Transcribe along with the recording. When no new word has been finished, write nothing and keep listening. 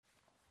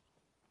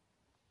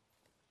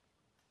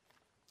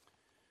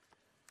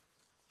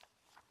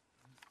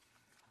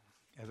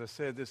As I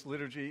said, this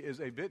liturgy is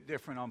a bit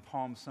different on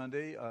Palm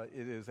Sunday.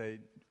 It is a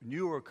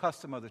newer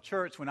custom of the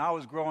church. When I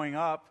was growing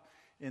up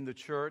in the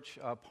church,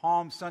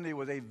 Palm Sunday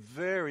was a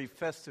very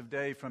festive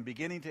day from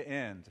beginning to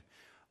end,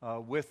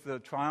 with the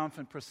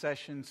triumphant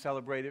procession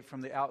celebrated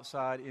from the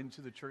outside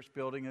into the church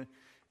building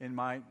in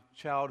my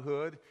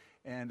childhood,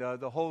 and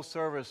the whole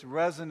service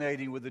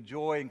resonating with the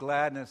joy and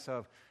gladness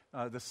of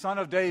the Son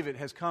of David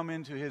has come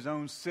into his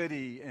own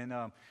city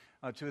and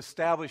to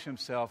establish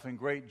himself in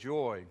great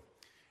joy.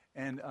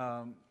 And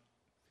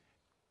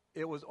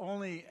it was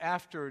only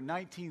after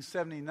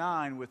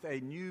 1979, with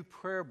a new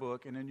prayer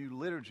book and a new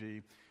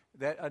liturgy,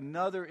 that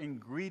another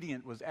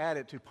ingredient was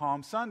added to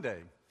Palm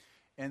Sunday.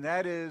 And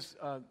that is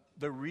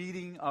the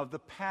reading of the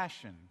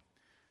Passion.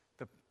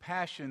 The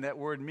Passion, that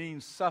word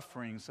means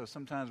suffering, so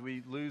sometimes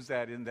we lose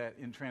that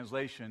in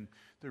translation.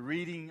 The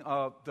reading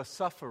of the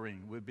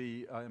suffering would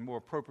be a more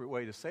appropriate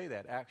way to say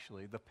that,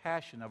 actually. The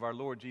Passion of our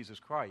Lord Jesus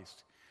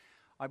Christ.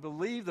 I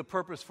believe the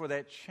purpose for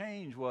that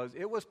change was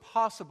it was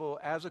possible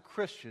as a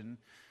Christian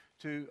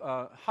to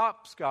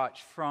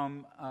hopscotch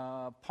from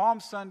Palm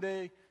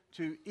Sunday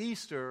to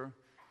Easter,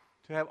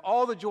 to have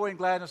all the joy and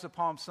gladness of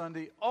Palm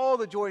Sunday, all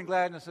the joy and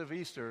gladness of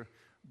Easter,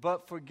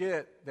 but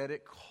forget that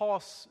it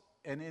costs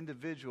an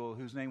individual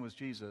whose name was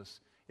Jesus,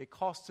 it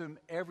cost him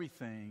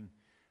everything,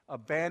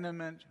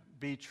 abandonment,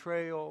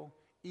 betrayal,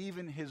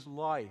 even his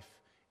life,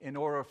 in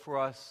order for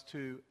us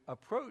to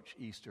approach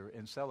Easter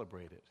and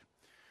celebrate it.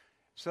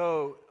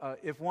 So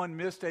if one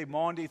missed a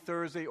Maundy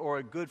Thursday or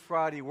a Good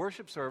Friday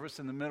worship service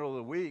in the middle of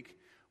the week,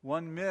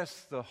 one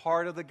missed the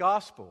heart of the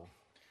gospel.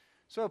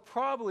 So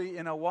probably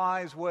in a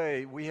wise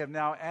way, we have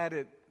now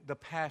added the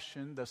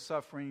Passion, the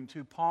suffering,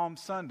 to Palm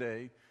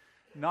Sunday,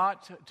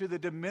 not to the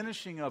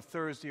diminishing of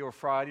Thursday or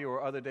Friday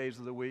or other days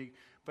of the week,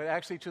 but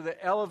actually to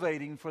the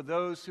elevating for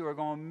those who are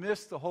going to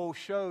miss the whole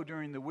show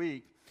during the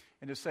week,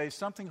 and to say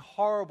something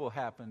horrible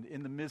happened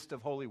in the midst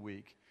of Holy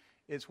Week.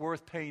 It's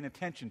worth paying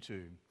attention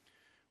to.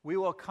 We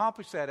will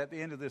accomplish that at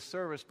the end of this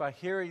service by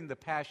hearing the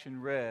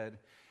Passion read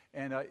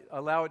and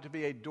allow it to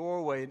be a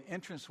doorway, an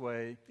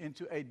entranceway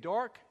into a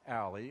dark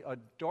alley, a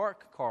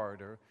dark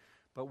corridor,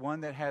 but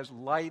one that has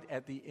light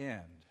at the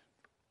end.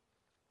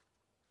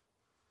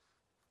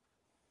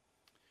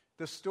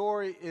 The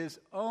story is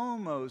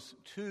almost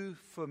too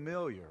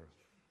familiar,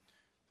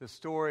 the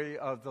story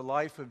of the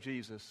life of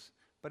Jesus,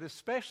 but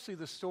especially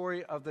the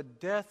story of the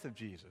death of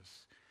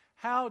Jesus.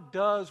 How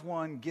does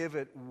one give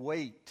it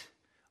weight,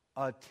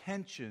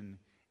 attention,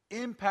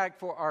 impact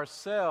for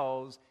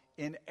ourselves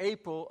in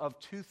April of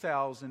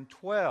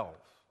 2012?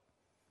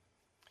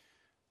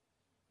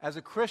 As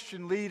a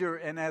Christian leader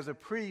and as a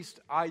priest,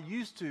 I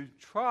used to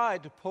try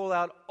to pull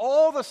out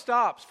all the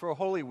stops for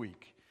Holy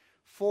Week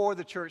for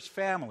the church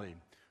family,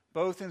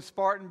 both in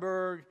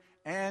Spartanburg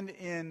and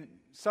in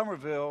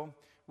Somerville.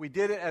 We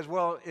did it as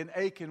well in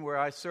Aiken, where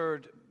I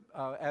served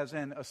as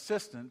an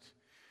assistant.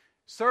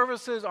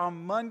 Services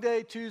on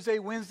Monday, Tuesday,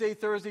 Wednesday,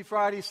 Thursday,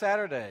 Friday,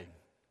 Saturday.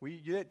 We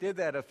did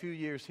that a few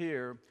years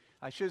here.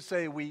 I should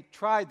say we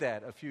tried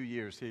that a few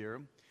years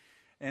here.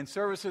 And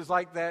services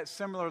like that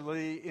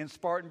similarly in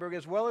Spartanburg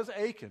as well as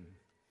Aiken.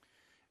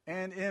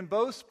 And in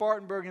both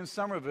Spartanburg and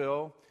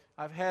Somerville,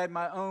 I've had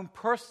my own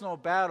personal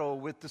battle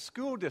with the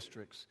school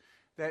districts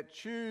that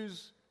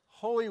choose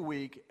Holy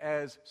Week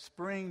as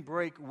spring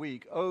break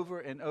week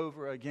over and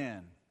over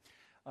again.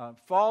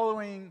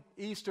 Following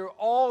Easter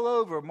all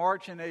over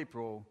March and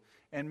April,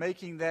 and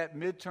making that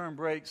midterm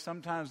break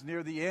sometimes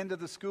near the end of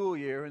the school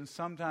year and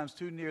sometimes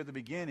too near the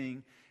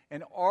beginning,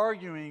 and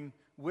arguing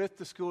with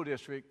the school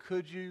district,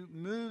 could you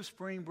move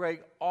spring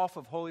break off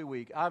of Holy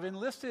Week? I've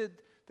enlisted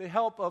the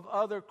help of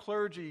other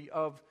clergy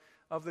of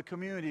the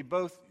community,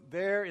 both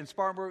there in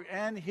Spartanburg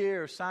and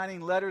here,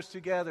 signing letters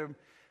together,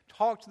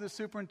 talked to the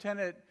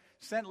superintendent,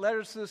 sent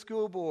letters to the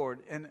school board,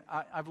 and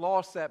I've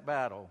lost that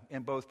battle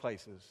in both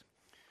places.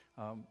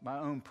 My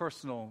own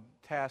personal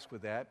task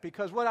with that,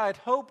 because what I'd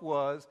hoped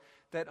was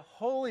that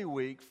Holy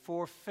Week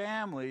for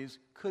families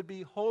could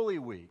be Holy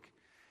Week.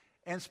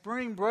 And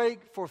spring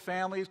break for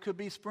families could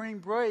be spring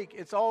break.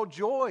 It's all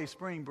joy,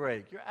 spring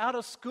break. You're out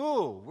of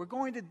school. We're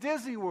going to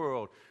Disney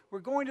World. We're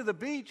going to the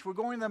beach. We're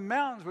going to the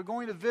mountains. We're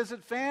going to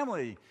visit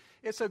family.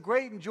 It's a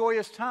great and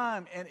joyous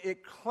time, and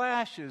it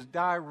clashes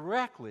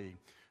directly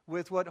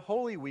with what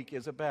Holy Week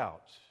is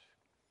about.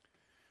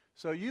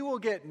 So you will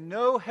get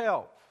no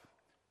help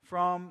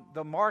from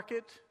the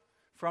market,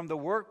 from the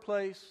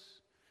workplace,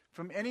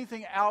 from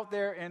anything out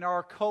there in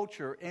our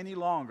culture any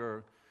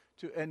longer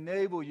to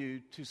enable you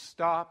to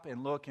stop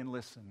and look and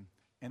listen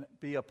and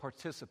be a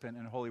participant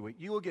in Holy Week.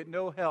 You will get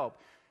no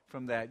help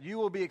from that. You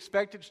will be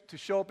expected to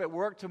show up at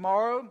work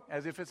tomorrow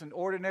as if it's an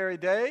ordinary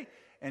day,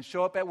 and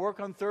show up at work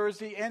on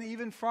Thursday and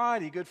even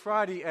Friday, Good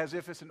Friday, as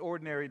if it's an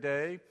ordinary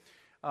day.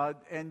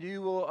 And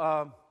you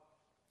will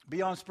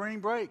be on spring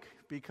break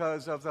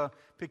because of the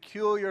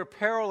peculiar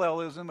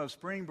parallelism of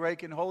spring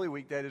break and Holy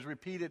Week that is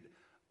repeated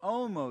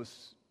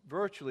almost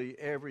virtually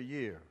every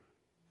year.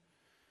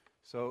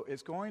 So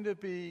it's going to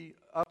be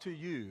up to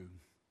you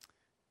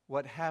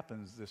what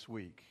happens this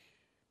week.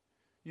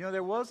 You know,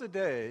 there was a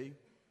day,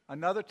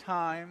 another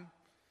time,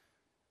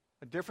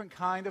 a different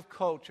kind of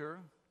culture,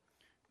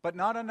 but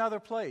not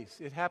another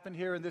place. It happened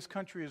here in this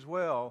country as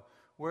well,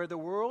 where the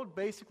world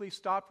basically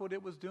stopped what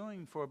it was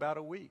doing for about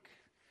a week.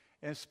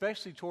 And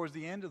especially towards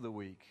the end of the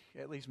week,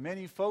 at least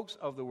many folks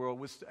of the world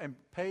would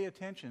pay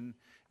attention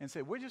and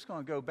say, we're just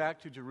going to go back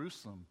to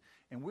Jerusalem,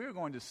 and we're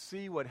going to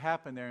see what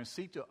happened there and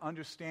seek to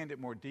understand it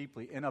more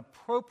deeply and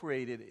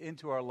appropriate it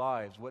into our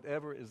lives,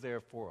 whatever is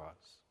there for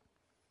us.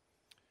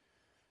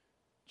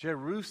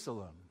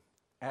 Jerusalem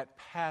at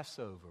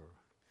Passover.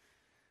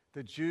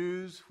 The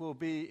Jews will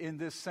be in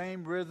this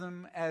same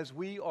rhythm as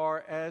we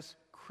are as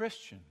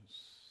Christians.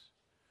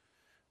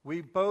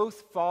 We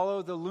both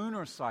follow the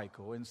lunar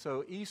cycle, and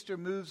so Easter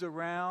moves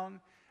around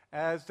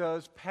as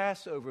does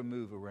Passover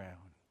move around.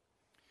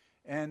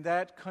 And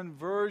that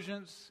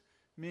convergence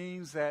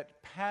means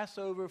that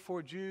Passover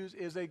for Jews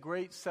is a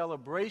great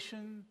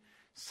celebration,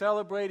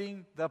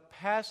 celebrating the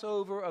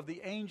Passover of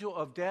the angel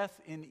of death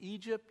in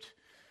Egypt,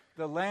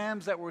 the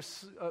lambs that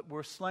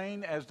were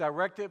slain as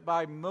directed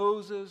by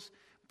Moses,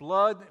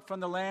 blood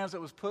from the lambs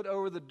that was put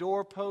over the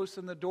doorposts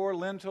and the door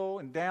lintel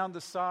and down the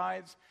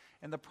sides,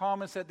 and the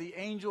promise that the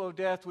angel of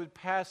death would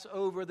pass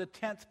over the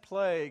 10th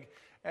plague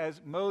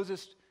as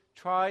Moses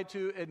tried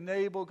to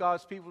enable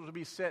God's people to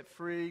be set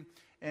free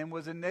and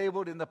was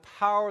enabled in the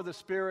power of the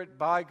Spirit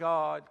by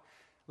God.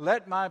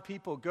 Let my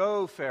people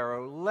go,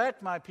 Pharaoh.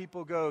 Let my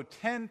people go.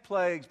 10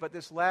 plagues, but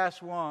this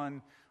last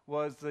one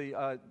was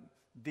the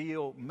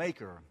deal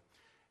maker.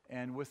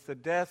 And with the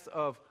death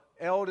of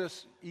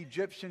eldest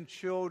Egyptian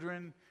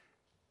children,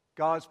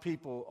 God's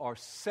people are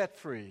set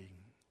free.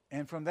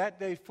 And from that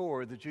day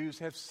forward, the Jews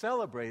have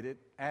celebrated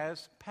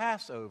as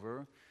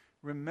Passover,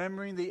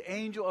 remembering the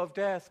angel of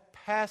death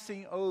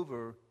passing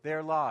over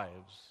their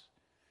lives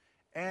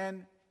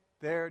and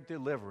their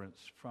deliverance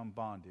from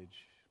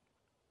bondage.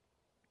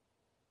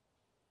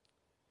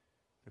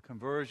 The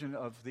conversion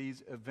of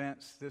these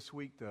events this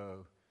week,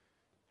 though,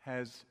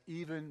 has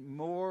even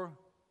more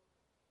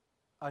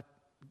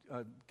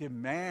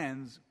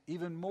demands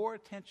even more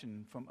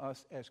attention from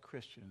us as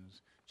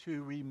Christians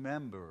to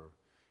remember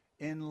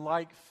in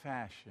like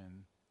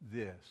fashion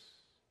this.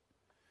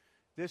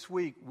 This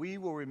week we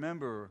will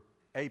remember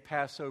a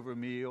Passover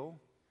meal,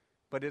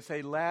 but it's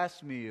a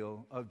last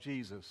meal of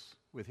Jesus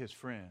with his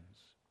friends.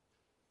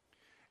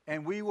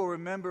 And we will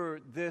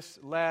remember this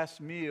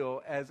last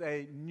meal as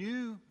a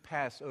new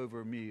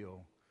Passover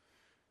meal.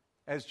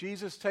 As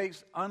Jesus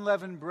takes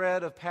unleavened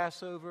bread of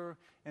Passover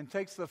and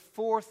takes the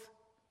fourth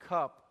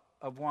cup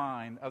of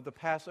wine of the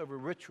Passover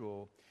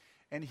ritual,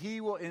 and he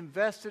will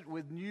invest it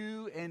with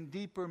new and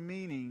deeper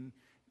meaning,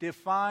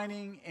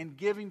 defining and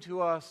giving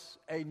to us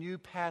a new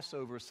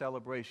Passover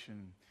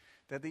celebration,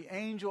 that the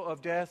angel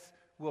of death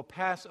will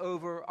pass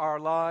over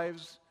our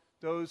lives,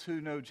 those who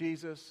know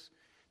Jesus,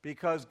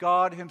 because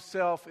God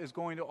himself is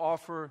going to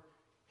offer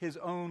his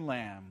own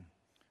lamb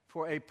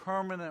for a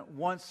permanent,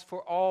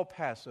 once-for-all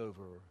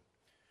Passover.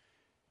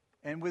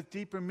 And with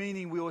deeper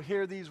meaning, we will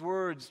hear these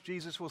words.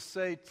 Jesus will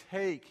say,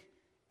 "Take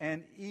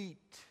and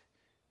eat.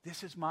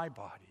 This is my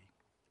body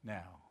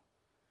now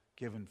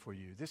given for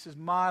you. This is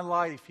my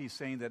life," he's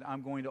saying, "that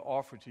I'm going to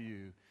offer to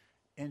you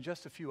in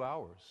just a few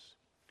hours."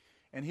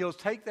 And he'll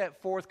take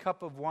that fourth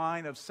cup of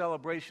wine of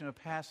celebration of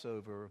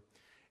Passover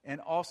and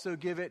also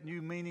give it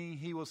new meaning.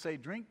 He will say,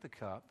 "Drink the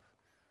cup.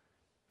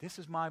 This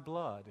is my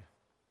blood.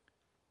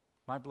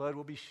 My blood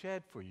will be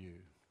shed for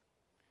you.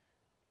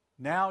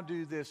 Now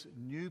do this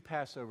new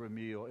Passover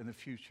meal in the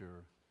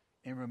future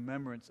in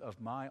remembrance of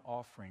my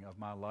offering of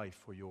my life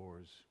for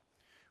yours."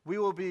 We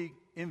will be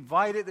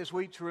invited this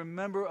week to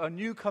remember a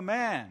new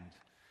command.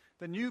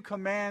 The new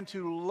command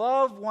to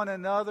love one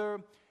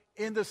another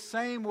in the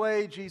same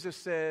way, Jesus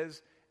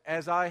says,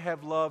 "as I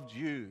have loved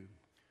you."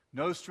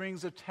 No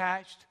strings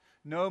attached,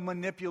 no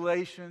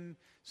manipulation,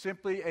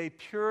 simply a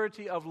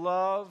purity of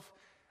love,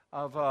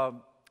 of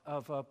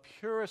a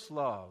purest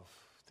love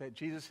that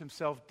Jesus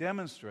himself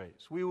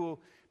demonstrates. We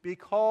will be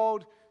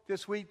called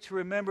this week to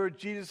remember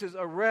Jesus'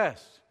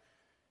 arrest,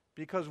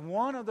 because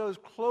one of those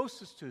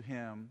closest to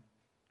him,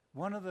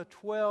 one of the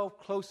 12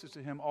 closest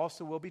to him,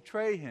 also will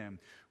betray him.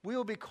 We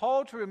will be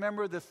called to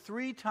remember the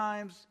 3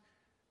 times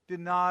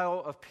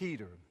denial of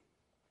Peter,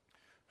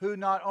 who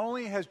not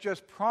only has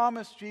just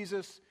promised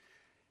Jesus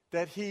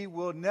that he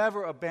will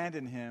never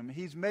abandon him,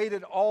 he's made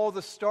it all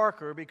the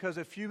starker because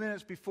a few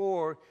minutes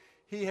before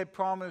he had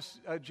promised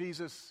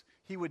Jesus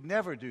he would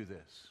never do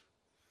this.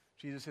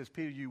 Jesus says,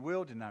 "Peter, you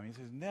will deny me." He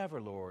says,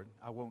 "Never, Lord,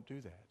 I won't do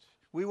that."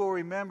 We will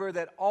remember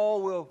that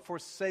all will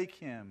forsake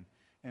him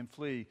and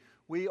flee.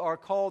 We are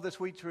called this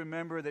week to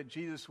remember that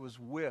Jesus was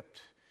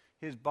whipped,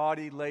 his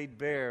body laid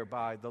bare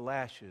by the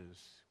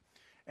lashes.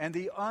 And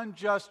the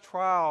unjust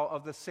trial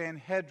of the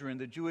Sanhedrin,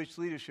 the Jewish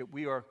leadership,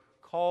 we are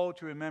called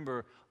to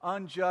remember.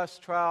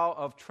 Unjust trial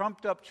of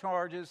trumped-up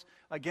charges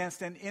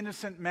against an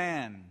innocent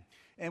man.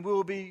 And we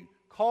will be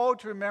called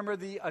to remember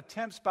the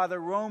attempts by the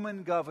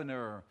Roman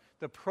governor,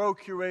 the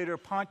procurator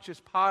Pontius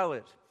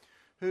Pilate,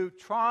 who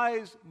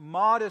tries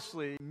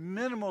modestly,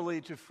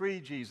 minimally to free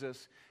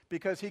Jesus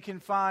because he can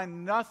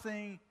find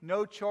nothing,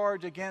 no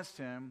charge against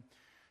him.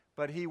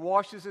 But he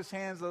washes his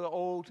hands of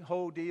the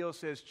whole deal,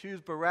 says,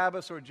 choose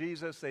Barabbas or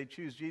Jesus. They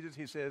choose Jesus.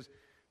 He says,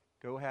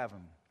 go have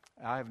him.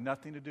 I have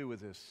nothing to do with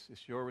this.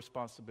 It's your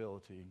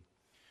responsibility.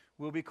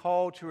 We'll be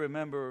called to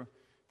remember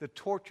the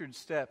tortured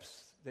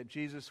steps that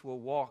Jesus will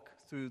walk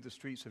through the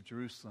streets of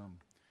Jerusalem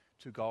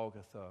to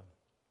Golgotha.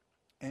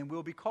 And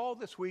we'll be called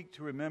this week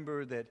to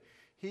remember that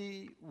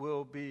he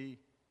will be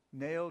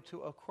nailed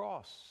to a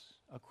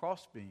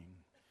crossbeam.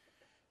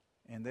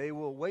 And they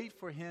will wait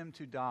for him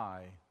to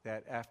die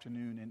that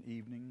afternoon and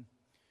evening,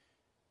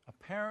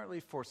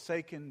 apparently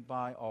forsaken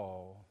by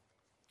all.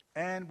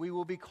 And we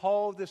will be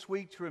called this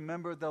week to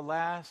remember the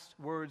last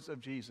words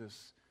of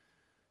Jesus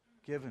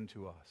given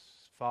to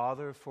us.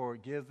 Father,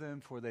 forgive them,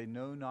 for they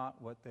know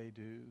not what they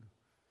do.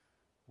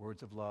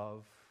 Words of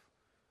love.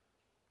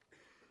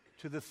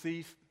 To the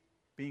thief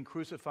being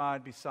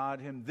crucified beside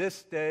him,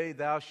 this day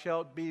thou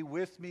shalt be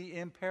with me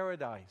in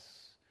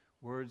paradise.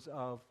 Words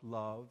of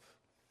love.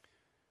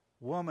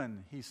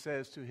 Woman, he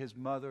says to his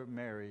mother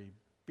Mary,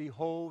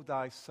 behold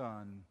thy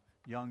son,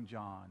 young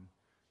John.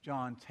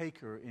 John, take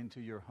her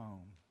into your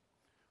home.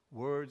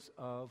 Words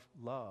of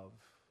love.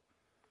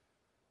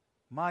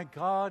 My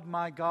God,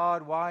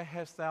 why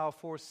hast thou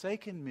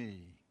forsaken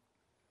me?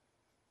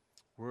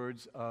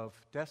 Words of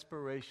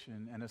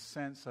desperation and a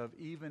sense of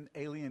even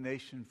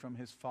alienation from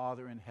his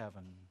Father in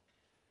heaven.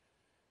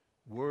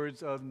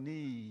 Words of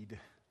need,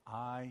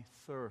 I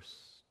thirst.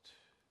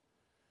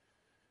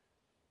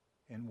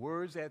 And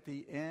words at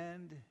the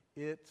end,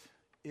 it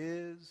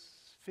is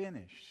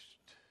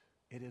finished.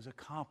 It is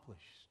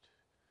accomplished.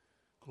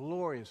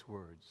 Glorious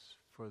words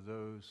for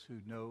those who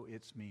know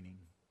its meaning.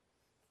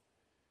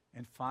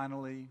 And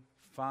finally,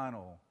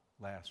 final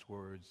last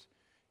words,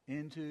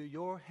 into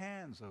your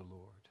hands, O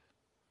Lord,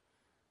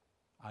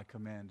 I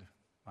commend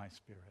my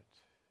spirit.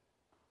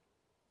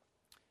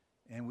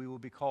 And we will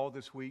be called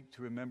this week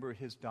to remember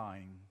his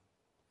dying.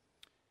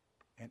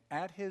 And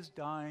at his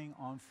dying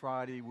on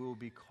Friday, we will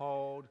be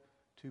called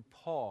to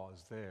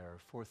pause there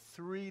for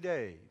 3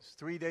 days.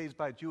 3 days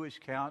by Jewish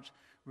counts,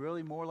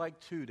 really more like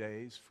 2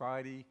 days,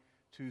 Friday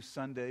to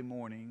Sunday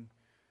morning,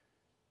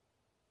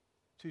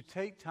 to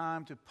take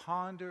time to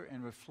ponder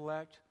and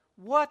reflect,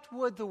 what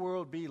would the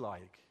world be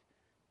like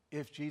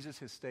if Jesus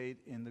had stayed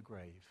in the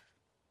grave?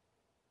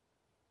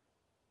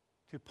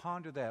 To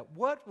ponder that,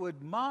 what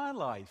would my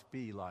life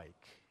be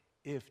like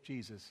if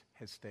Jesus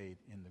had stayed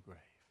in the grave?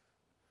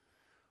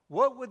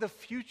 What would the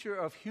future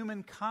of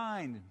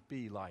humankind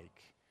be like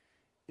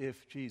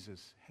if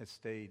Jesus had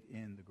stayed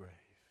in the grave?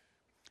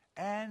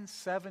 And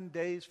 7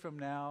 days from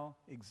now,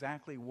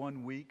 exactly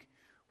 1 week,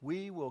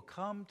 we will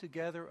come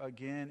together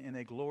again in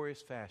a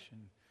glorious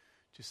fashion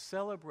to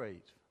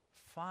celebrate,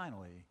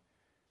 finally,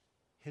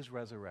 his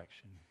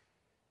resurrection.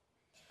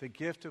 The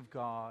gift of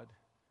God,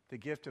 the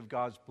gift of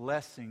God's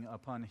blessing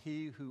upon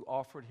he who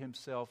offered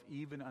himself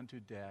even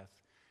unto death,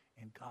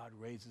 and God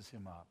raises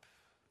him up.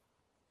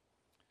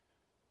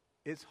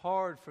 It's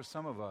hard for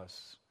some of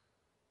us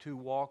to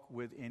walk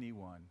with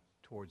anyone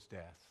towards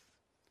death.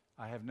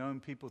 I have known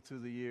people through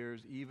the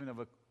years, even of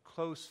a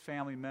close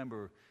family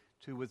member,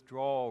 to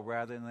withdraw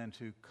rather than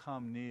to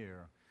come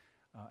near,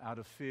 out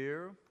of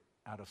fear,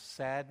 out of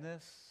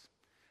sadness,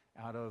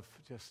 out of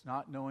just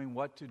not knowing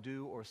what to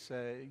do or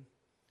say.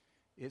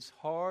 It's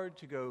hard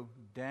to go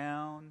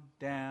down,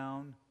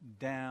 down,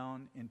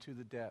 down into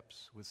the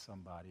depths with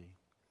somebody.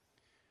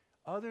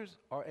 Others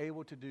are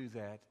able to do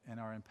that and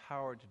are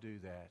empowered to do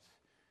that.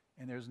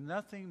 And there's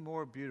nothing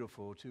more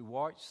beautiful to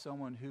watch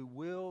someone who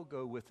will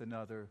go with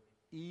another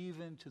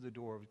even to the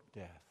door of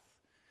death.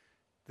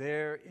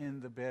 There in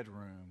the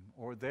bedroom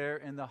or there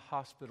in the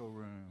hospital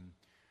room,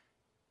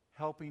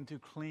 helping to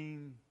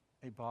clean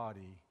a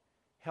body,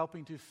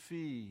 helping to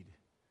feed,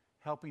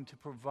 helping to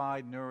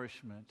provide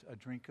nourishment, a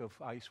drink of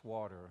ice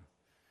water.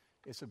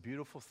 It's a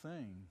beautiful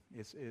thing.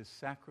 It is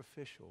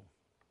sacrificial.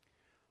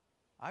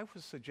 I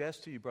would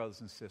suggest to you,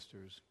 brothers and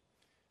sisters,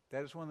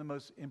 that is one of the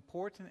most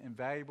important and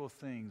valuable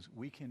things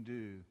we can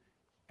do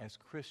as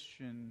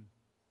Christian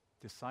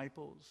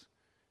disciples,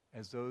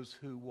 as those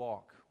who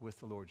walk with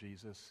the Lord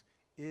Jesus,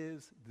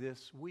 is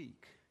this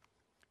week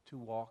to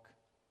walk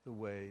the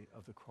way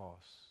of the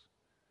cross,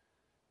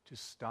 to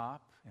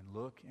stop and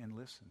look and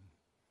listen.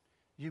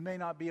 You may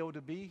not be able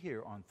to be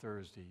here on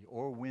Thursday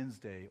or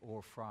Wednesday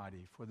or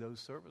Friday for those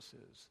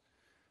services,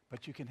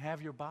 but you can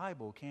have your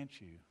Bible,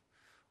 can't you?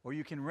 Or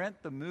you can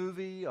rent the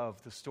movie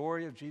of the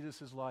story of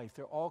Jesus' life.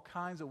 There are all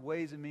kinds of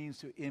ways and means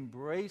to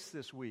embrace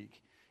this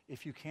week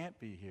if you can't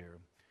be here.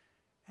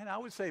 And I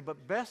would say,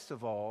 but best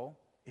of all,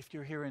 if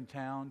you're here in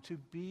town, to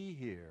be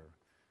here,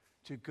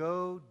 to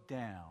go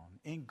down.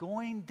 In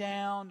going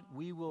down,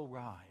 we will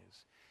rise.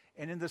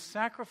 And in the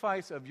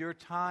sacrifice of your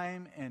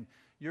time and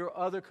your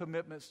other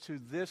commitments to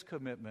this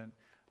commitment,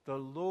 the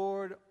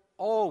Lord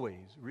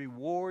always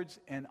rewards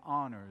and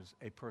honors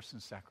a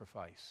person's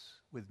sacrifice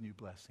with new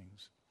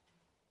blessings.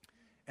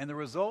 And the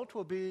result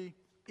will be,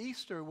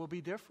 Easter will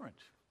be different.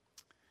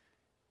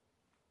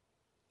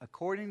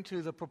 according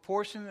to the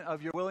proportion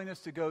of your willingness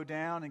to go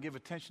down and give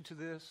attention to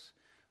this,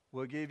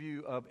 will give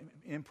you,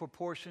 in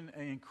proportion,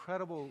 an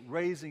incredible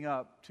raising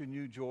up to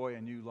new joy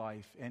and new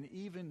life and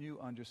even new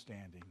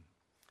understanding.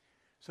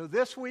 So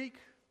this week,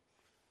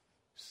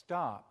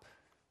 stop,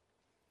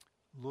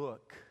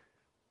 look,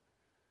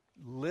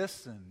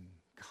 listen,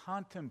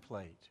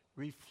 contemplate,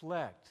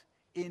 reflect,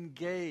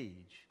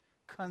 engage,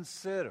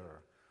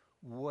 consider,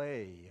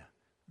 weigh,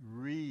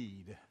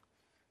 read,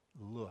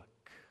 look.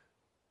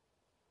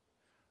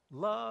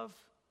 Love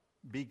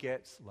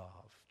begets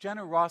love.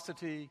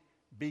 Generosity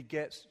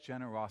begets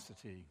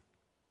generosity.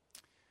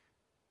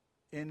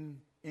 In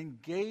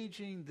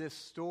engaging this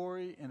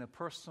story in a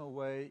personal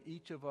way,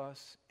 each of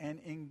us, and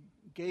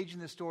engaging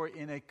this story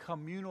in a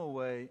communal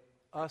way,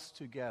 us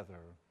together,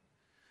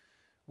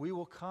 we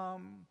will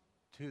come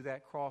to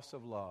that cross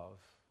of love.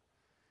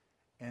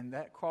 And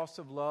that cross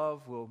of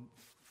love will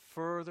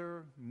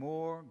further,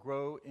 more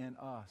grow in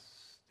us.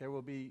 There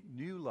will be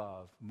new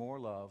love, more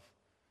love,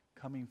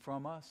 coming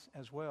from us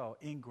as well,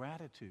 in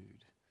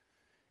gratitude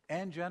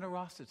and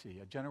generosity,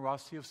 a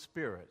generosity of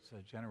spirit,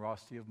 a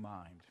generosity of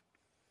mind.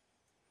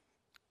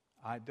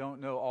 I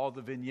don't know all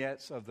the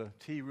vignettes of the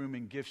tea room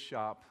and gift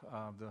shop,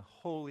 the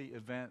holy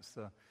events,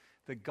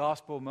 the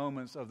gospel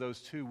moments of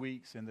those 2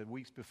 weeks and the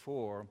weeks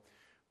before,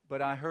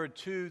 but I heard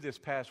 2 this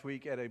past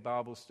week at a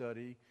Bible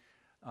study,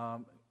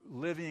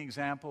 living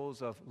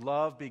examples of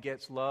love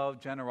begets love,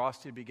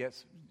 generosity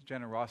begets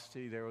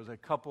generosity. There was a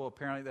couple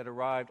apparently that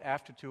arrived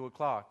after 2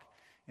 o'clock,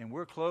 and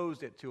we're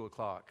closed at 2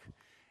 o'clock.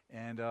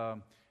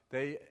 And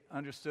they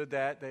understood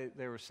that.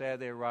 They were sad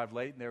they arrived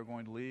late and they were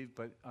going to leave.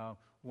 But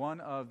one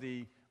of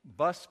the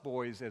bus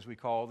boys, as we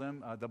call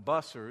them, the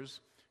bussers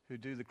who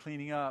do the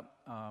cleaning up,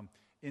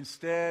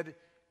 instead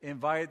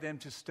invited them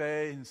to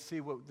stay and see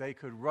what they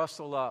could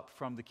rustle up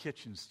from the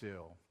kitchen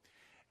still.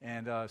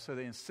 And so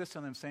they insist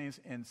on them saying,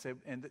 and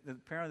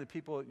apparently the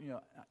people,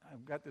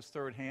 I've got this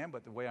third hand,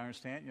 but the way I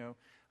understand,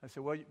 I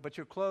said, well, but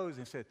you're closed.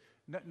 And he said,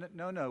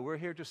 no, we're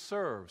here to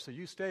serve. So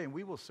you stay and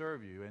we will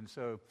serve you. And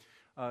so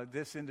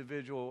this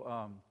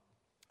individual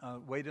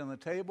waited on the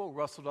table,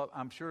 rustled up,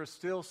 I'm sure,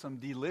 still some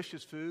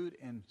delicious food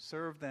and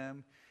served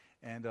them.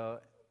 And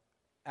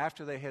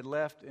after they had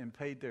left and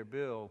paid their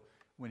bill,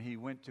 when he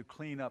went to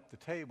clean up the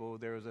table,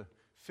 there was a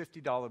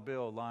 $50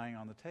 bill lying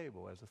on the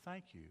table as a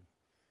thank you.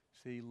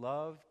 See,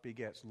 love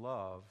begets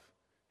love.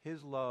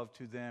 His love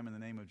to them in the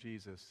name of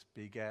Jesus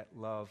begat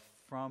love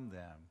from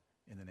them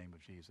in the name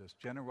of Jesus.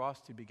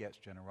 Generosity begets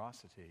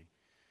generosity.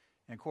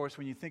 And of course,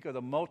 when you think of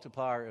the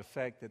multiplier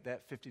effect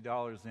that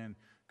 $50 then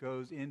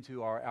goes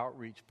into our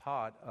outreach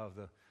pot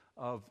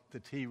of the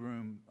tea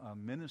room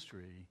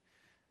ministry,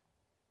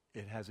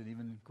 it has an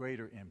even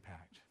greater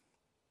impact.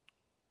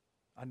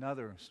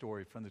 Another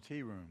story from the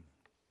tea room.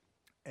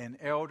 An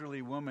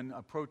elderly woman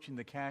approaching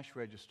the cash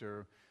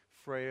register,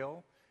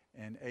 frail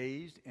and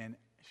aged, and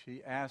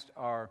she asked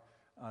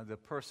the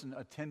person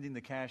attending the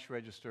cash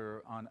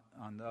register on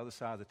the other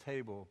side of the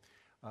table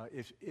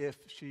if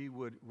she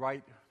would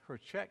write her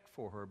check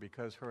for her,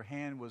 because her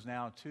hand was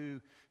now too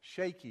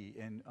shaky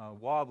and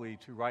wobbly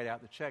to write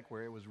out the check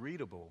where it was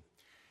readable.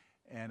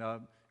 And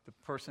the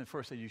person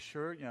first said, "You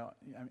sure?"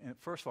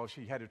 First of all,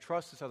 she had to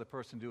trust this other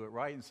person to do it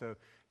right, and so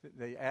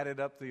they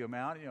added up the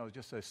amount.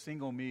 Just a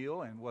single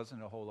meal and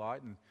wasn't a whole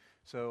lot, and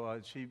so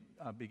she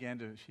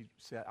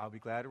said, "I'll be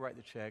glad to write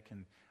the check,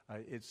 and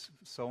it's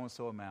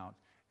so-and-so amount."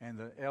 And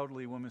the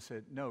elderly woman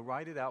said, "No,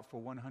 write it out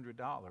for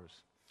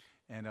 $100.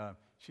 And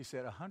she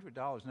said,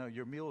 $100? No,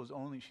 your meal is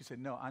only... She said,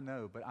 "No, I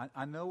know, but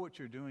I know what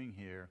you're doing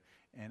here,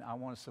 and I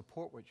want to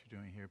support what you're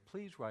doing here.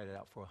 Please write it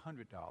out for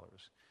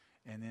 $100.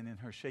 And then in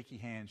her shaky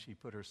hand, she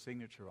put her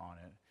signature on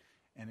it.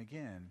 And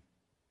again,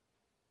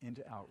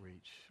 into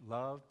outreach.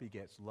 Love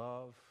begets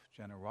love.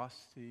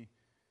 Generosity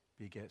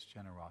begets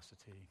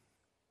generosity.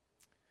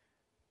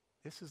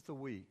 This is the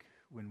week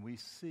when we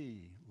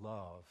see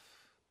love,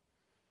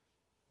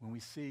 when we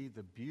see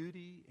the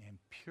beauty and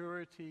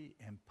purity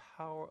and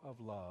power of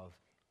love,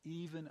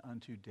 even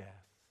unto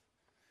death,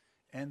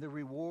 and the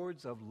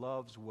rewards of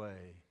love's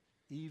way,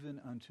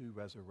 even unto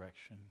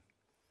resurrection.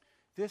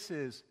 This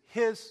is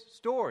his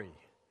story,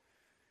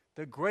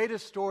 the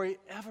greatest story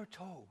ever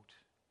told.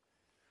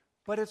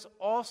 But it's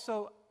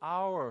also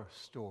our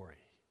story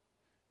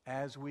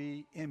as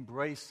we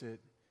embrace it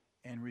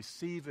and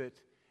receive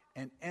it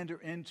and enter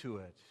into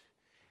it.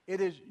 It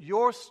is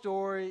your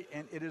story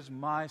and it is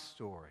my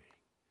story.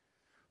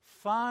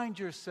 Find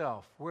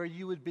yourself where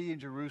you would be in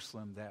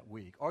Jerusalem that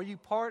week. Are you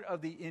part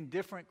of the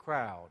indifferent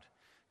crowd?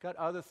 Got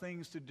other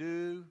things to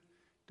do?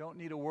 Don't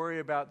need to worry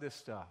about this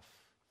stuff.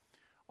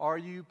 Are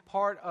you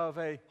part of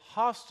a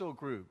hostile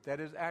group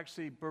that is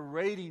actually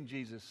berating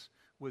Jesus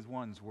with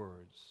one's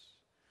words?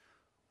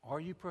 Are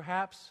you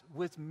perhaps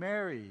with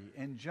Mary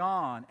and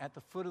John at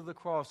the foot of the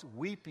cross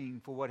weeping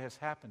for what has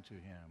happened to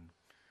him?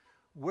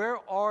 Where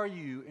are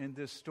you in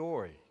this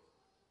story?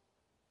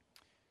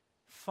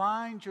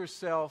 Find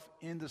yourself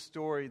in the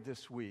story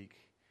this week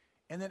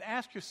and then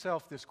ask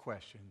yourself this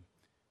question.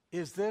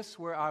 Is this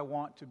where I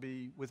want to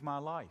be with my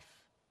life?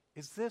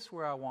 Is this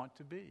where I want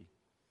to be?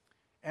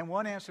 And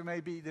one answer may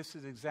be, this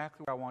is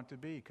exactly where I want to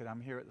be, because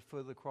I'm here at the foot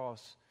of the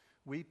cross,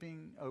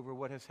 weeping over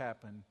what has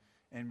happened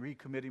and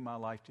recommitting my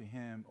life to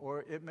Him.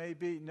 Or it may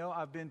be, no,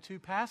 I've been too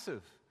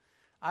passive.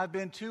 I've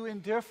been too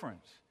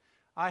indifferent.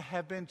 I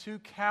have been too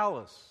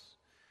callous.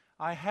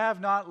 I have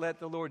not let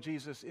the Lord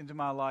Jesus into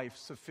my life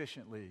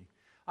sufficiently.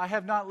 I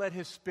have not let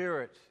His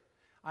Spirit.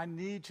 I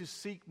need to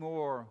seek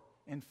more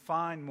and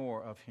find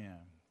more of Him.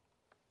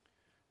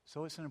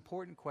 So it's an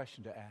important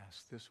question to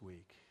ask this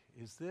week.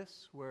 Is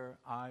this where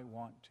I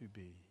want to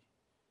be?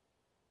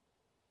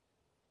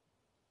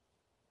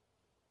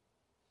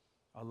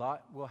 A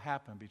lot will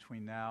happen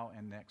between now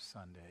and next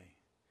Sunday.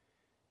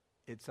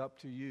 It's up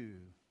to you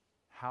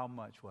how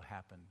much will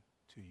happen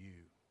to you.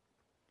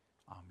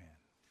 Amen.